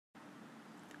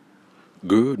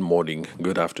Good morning,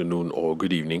 good afternoon, or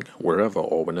good evening, wherever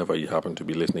or whenever you happen to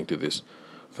be listening to this.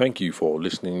 Thank you for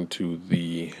listening to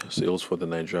the Sales for the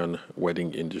Nigerian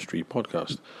Wedding Industry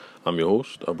podcast. I'm your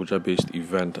host, Abuja based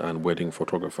event and wedding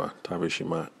photographer,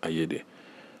 Tavishima Ayede.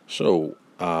 So,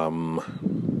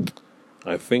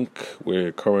 I think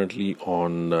we're currently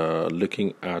on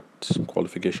looking at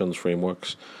qualifications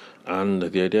frameworks, and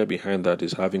the idea behind that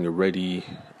is having a ready,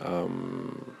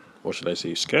 what should I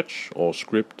say, sketch or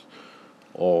script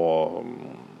or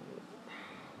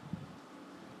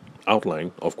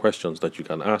outline of questions that you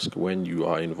can ask when you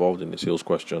are involved in a sales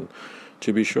question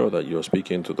to be sure that you're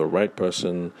speaking to the right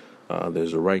person.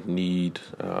 There's a right need,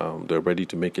 they're ready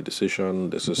to make a decision,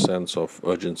 there's a sense of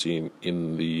urgency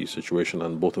in the situation,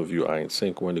 and both of you are in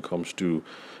sync when it comes to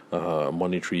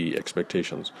monetary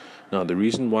expectations. Now, the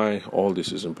reason why all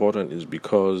this is important is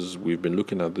because we've been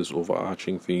looking at this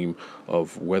overarching theme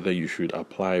of whether you should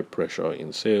apply pressure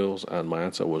in sales, and my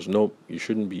answer was no, you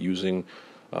shouldn't be using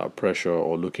pressure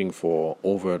or looking for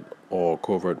overt or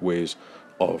covert ways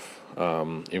of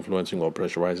influencing or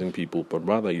pressurizing people, but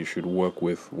rather you should work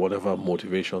with whatever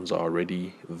motivations are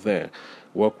already there.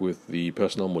 Work with the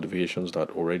personal motivations that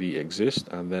already exist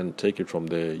and then take it from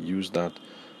there, use that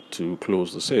to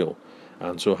close the sale.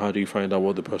 And so, how do you find out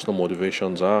what the personal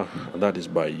motivations are? And that is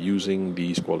by using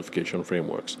these qualification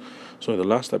frameworks. So, in the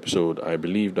last episode, I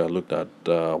believed I looked at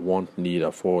want, need,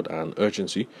 afford, and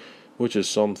urgency, which is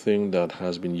something that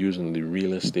has been used in the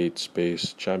real estate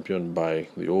space, championed by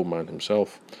the old man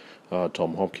himself,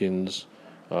 Tom Hopkins,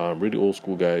 really old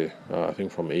school guy, I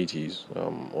think from 80s,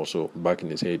 also back in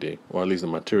his heyday, or at least the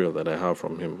material that I have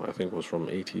from him, I think was from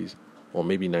 80s or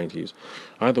maybe 90s.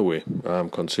 Either way,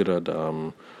 considered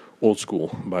old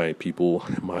school by people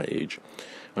my age.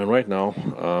 And right now,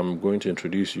 I'm going to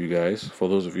introduce you guys. For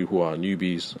those of you who are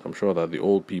newbies, I'm sure that the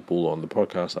old people on the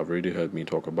podcast have already heard me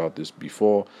talk about this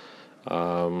before.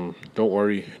 Don't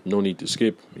worry, no need to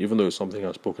skip. Even though it's something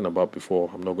I've spoken about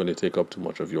before, I'm not going to take up too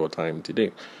much of your time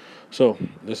today. So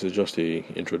this is just a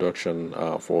introduction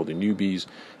for the newbies,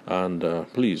 and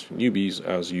please, newbies,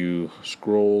 as you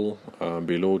scroll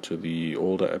below to the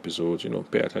older episodes,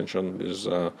 pay attention. There's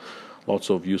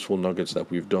lots of useful nuggets that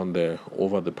we've done there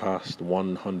over the past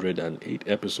 108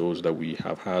 episodes that we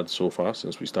have had so far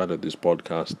since we started this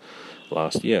podcast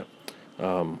last year.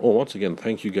 Once again,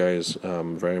 thank you guys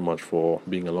very much for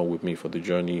being along with me for the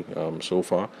journey so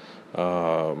far.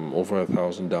 Over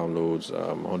 1,000 downloads,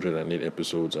 108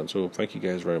 episodes, and so thank you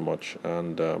guys very much.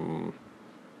 And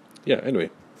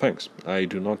anyway, thanks. I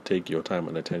do not take your time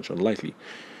and attention lightly.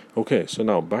 Okay, so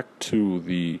now back to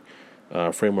the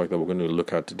framework that we're going to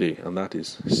look at today, and that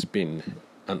is SPIN,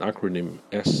 an acronym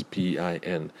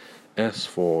SPIN. S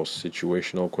for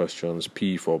situational questions,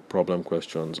 P for problem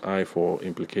questions, I for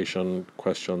implication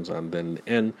questions, and then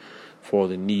N for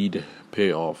the need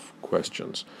payoff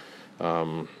questions.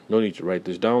 No need to write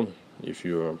this down. If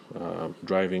you're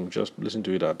driving, just listen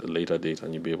to it at a later date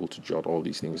and you'll be able to jot all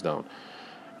these things down.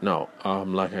 Now,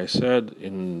 like I said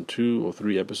in 2 or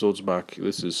 3 episodes back,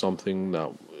 this is something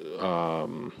that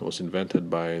was invented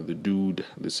by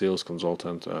the sales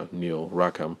consultant, Neil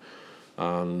Rackham,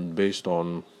 and based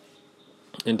on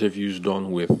interviews done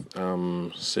with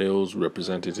sales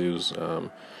representatives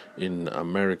in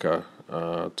America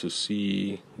to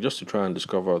try and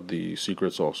discover the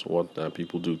secret sauce, what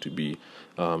people do to be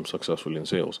successful in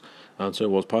sales. And so it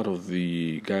was part of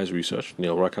the guy's research,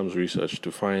 Neil Rackham's research,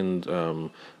 to find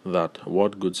that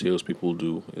what good salespeople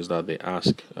do is that they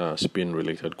ask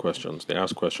spin-related questions. They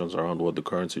ask questions around what the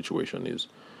current situation is.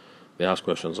 They ask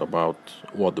questions about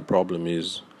what the problem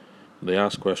is. They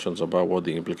ask questions about what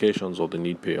the implications of the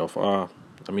need payoff are.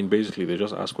 I mean, basically, they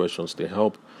just ask questions to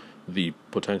help the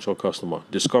potential customer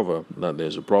discover that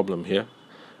there's a problem here,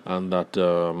 and that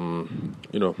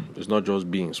it's not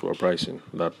just beans we're pricing.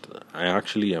 That I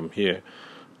actually am here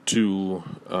to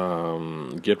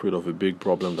get rid of a big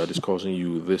problem that is causing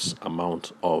you this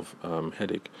amount of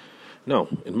headache. Now,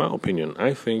 in my opinion,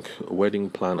 I think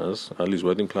wedding planners, at least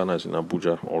wedding planners in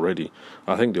Abuja already,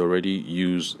 I think they already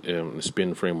use the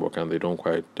SPIN framework and they don't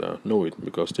quite know it,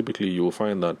 because typically you will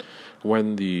find that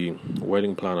when the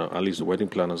wedding planner, at least the wedding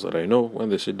planners that I know, when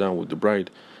they sit down with the bride,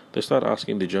 they start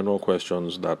asking the general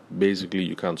questions that basically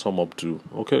you can sum up to,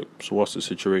 okay, so what's the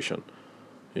situation?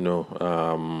 How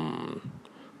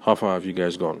far have you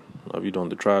guys gone? Have you done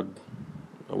the trad?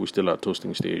 Are we still at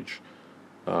toasting stage?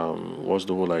 What's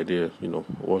the whole idea?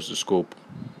 What's the scope?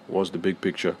 What's the big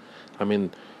picture? I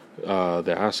mean,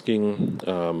 they're asking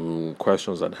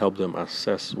questions that help them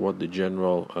assess what the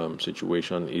general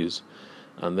situation is,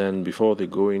 And then before they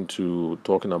go into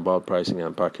talking about pricing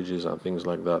and packages and things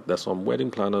like that, there's some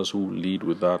wedding planners who lead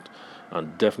with that.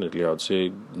 And definitely, I would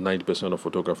say 90% of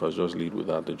photographers just lead with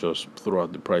that. They just throw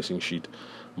out the pricing sheet.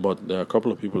 But there are a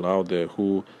couple of people out there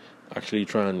who actually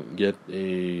try and get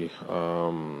you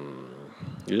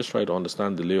just try to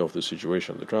understand the lay of the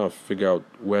situation. They try to figure out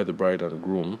where the bride and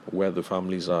groom, where the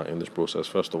families are in this process,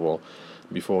 first of all,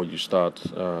 before you start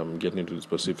getting into the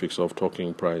specifics of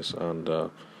talking price and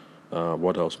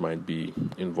what else might be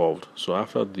involved. So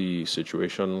after the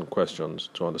situation questions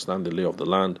to understand the lay of the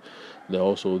land, there are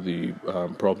also the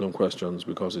problem questions,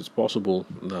 because it's possible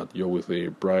that you're with a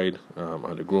bride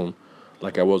and a groom,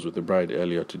 like I was with the bride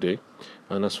earlier today,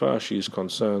 and as far as she's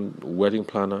concerned, wedding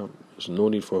planner, there's no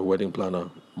need for a wedding planner.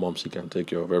 Momsy can take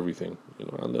care of everything,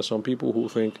 And there's some people who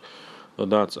think that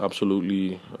that's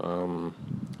absolutely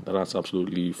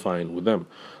fine with them.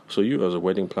 So you, as a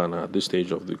wedding planner, at this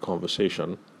stage of the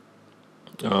conversation,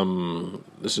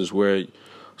 this is where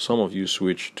some of you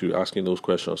switch to asking those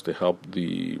questions to help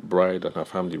the bride and her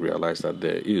family realize that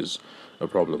there is a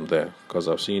problem there. Because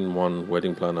I've seen one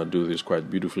wedding planner do this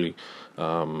quite beautifully,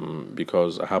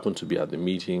 because I happened to be at the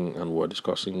meeting and we're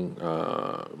discussing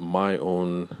my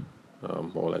own,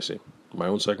 what will I say, my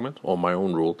own segment or my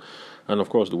own role. And of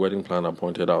course, the wedding planner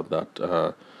pointed out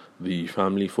that the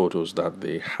family photos that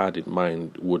they had in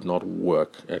mind would not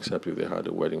work except if they had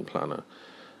a wedding planner.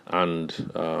 And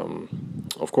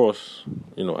of course,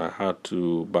 I had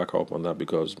to back up on that,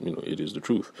 because it is the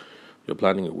truth. You're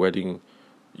planning a wedding,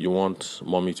 you want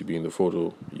mommy to be in the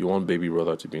photo, you want baby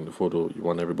brother to be in the photo, you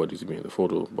want everybody to be in the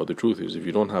photo. But the truth is, if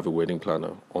you don't have a wedding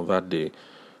planner on that day,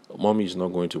 mommy is not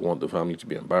going to want the family to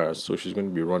be embarrassed, so she's going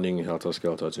to be running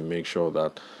helter-skelter to make sure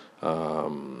that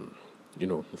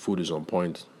the food is on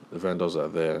point, the vendors are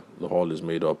there, the hall is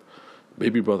made up.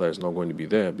 Baby brother is not going to be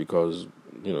there because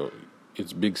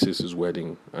it's big sis's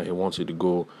wedding, and he wants it to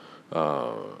go.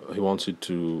 He wants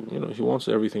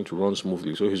everything to run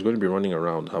smoothly. So he's going to be running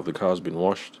around. Have the cars been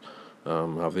washed?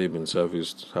 Have they been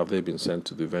serviced? Have they been sent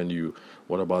to the venue?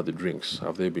 What about the drinks?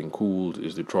 Have they been cooled?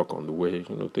 Is the truck on the way?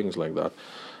 Things like that.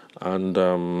 And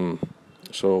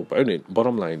but anyway,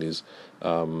 bottom line is,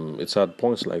 it's at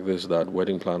points like this that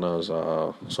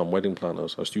some wedding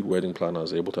planners, astute wedding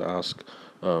planners, are able to ask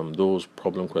those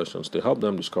problem questions to help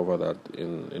them discover that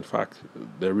in fact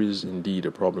there is indeed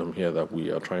a problem here that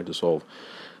we are trying to solve.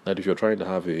 That if you're trying to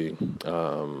have a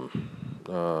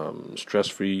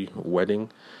stress-free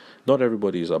wedding, not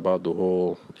everybody is about the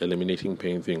whole eliminating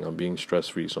pain thing and being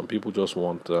stress-free. Some people just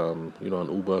want, an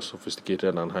uber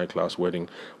sophisticated and high-class wedding.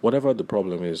 Whatever the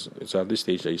problem is, it's at this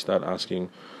stage that you start asking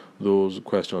those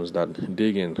questions that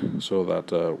dig in, so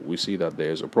that we see that there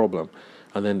is a problem.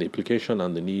 And then the implication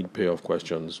and the need payoff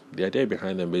questions. The idea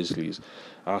behind them basically is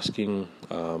asking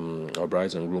our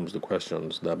brides and grooms the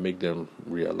questions that make them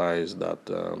realize that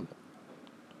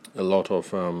a lot of,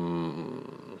 how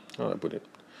do I put it?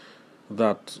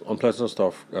 That unpleasant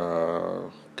stuff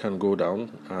can go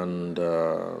down, and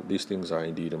these things are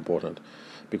indeed important.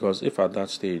 Because if at that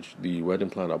stage the wedding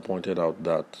planner pointed out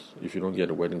that if you don't get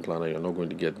a wedding planner, you're not going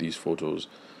to get these photos,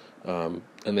 and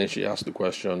then she asked the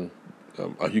question,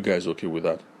 are you guys okay with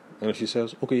that? And she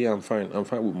says, okay, yeah, I'm fine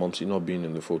with Momsy not being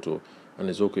in the photo, and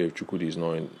it's okay if Chukwudi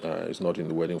is not in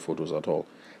the wedding photos at all.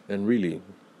 Then really,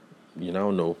 you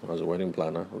now know as a wedding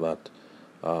planner that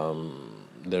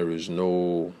there is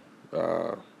no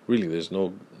there's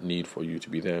no need for you to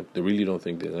be there. They really don't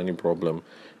think there's any problem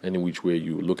any which way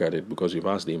you look at it, because you've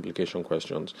asked the implication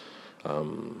questions.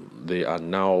 They are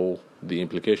now, the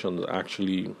implications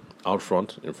actually out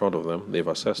front, in front of them. They've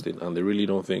assessed it, and they really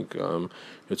don't think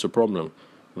it's a problem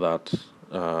that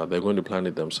they're going to plan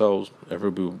it themselves.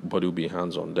 Everybody will be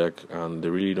hands on deck, and they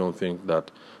really don't think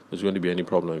that there's going to be any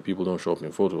problem if people don't show up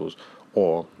in photos,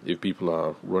 or if people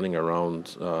are running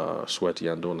around sweaty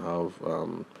and don't have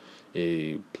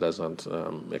a pleasant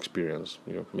experience.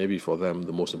 Maybe for them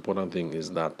the most important thing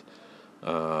is that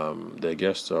their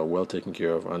guests are well taken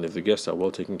care of, and if the guests are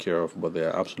well taken care of but they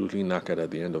are absolutely knackered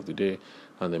at the end of the day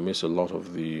and they miss a lot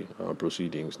of the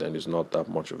proceedings, then it's not that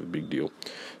much of a big deal.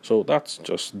 So that's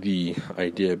just the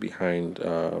idea behind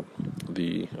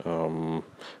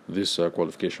this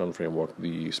qualification framework,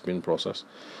 the SPIN process.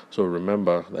 So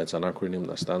remember, that's an acronym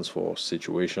that stands for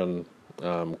situation,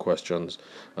 questions,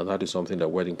 and that is something that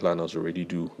wedding planners already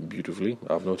do beautifully.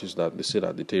 I've noticed that they sit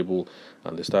at the table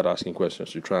and they start asking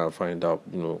questions to try and find out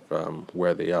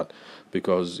where they are,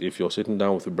 because if you're sitting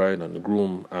down with the bride and the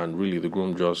groom and really the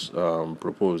groom just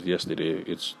proposed yesterday,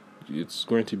 it's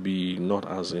going to be not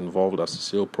as involved as the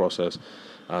sale process,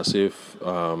 as if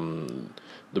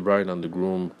the bride and the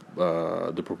groom,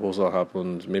 the proposal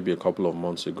happened maybe a couple of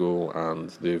months ago, and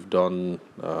they've done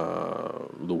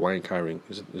the wine carrying.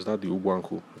 Is that the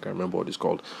Uguanku? I can't remember what it's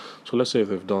called. So let's say if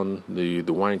they've done the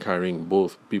wine carrying,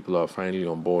 both people are finally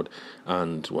on board,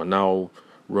 and we're now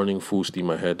running full steam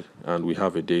ahead, and we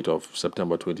have a date of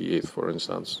September 28th, for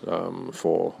instance,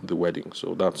 for the wedding.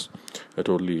 So that's a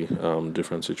totally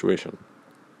different situation.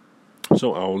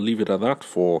 So I'll leave it at that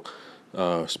for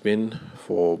spin.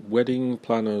 For wedding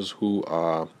planners who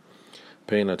are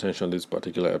paying attention to this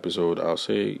particular episode,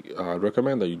 I'd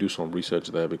recommend that you do some research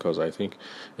there, because I think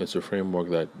it's a framework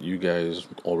that you guys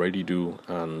already do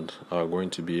and are going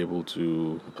to be able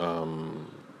to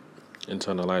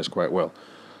internalize quite well.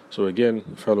 So again,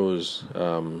 fellows,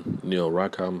 Neil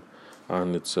Rackham,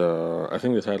 and it's I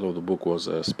think the title of the book was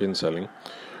Spin Selling.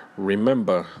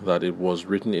 Remember that it was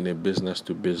written in a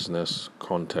business-to-business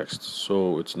context,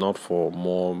 so it's not for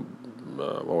more,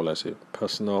 what will I say,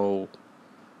 personal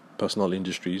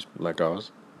industries like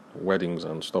ours, weddings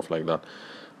and stuff like that.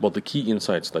 But the key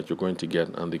insights that you're going to get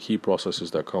and the key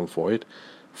processes that come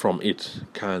from it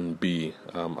can be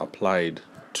applied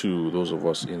to those of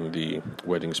us in the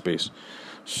wedding space.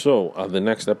 So, the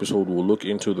next episode, we'll look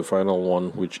into the final one,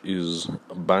 which is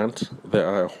BANT. There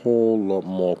are a whole lot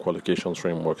more qualifications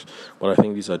frameworks, but I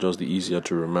think these are just the easiest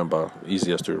to remember.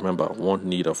 Want,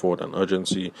 need, afford, and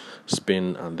urgency,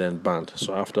 SPIN, and then BANT.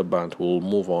 So after BANT, we'll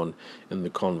move on in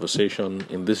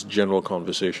this general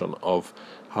conversation of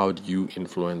how do you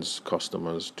influence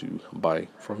customers to buy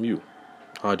from you?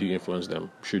 How do you influence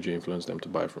them? Should you influence them to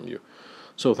buy from you?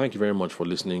 So thank you very much for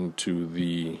listening to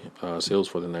the Sales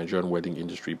for the Nigerian Wedding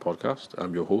Industry podcast.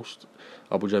 I'm your host,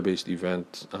 Abuja-based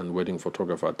event and wedding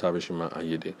photographer Tavishima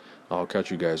Ayede. I'll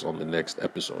catch you guys on the next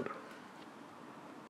episode.